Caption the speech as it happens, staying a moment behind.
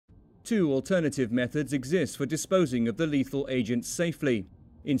Two alternative methods exist for disposing of the lethal agents safely: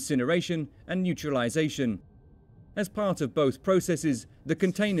 incineration and neutralization. As part of both processes, the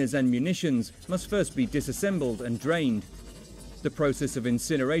containers and munitions must first be disassembled and drained. The process of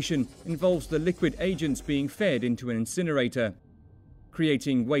incineration involves the liquid agents being fed into an incinerator,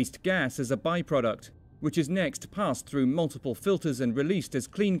 creating waste gas as a byproduct, which is next passed through multiple filters and released as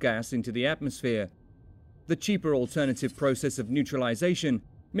clean gas into the atmosphere. The cheaper alternative process of neutralization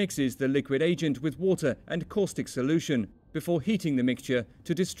mixes the liquid agent with water and caustic solution before heating the mixture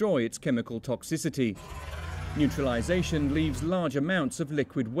to destroy its chemical toxicity. Neutralization leaves large amounts of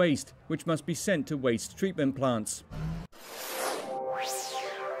liquid waste, which must be sent to waste treatment plants.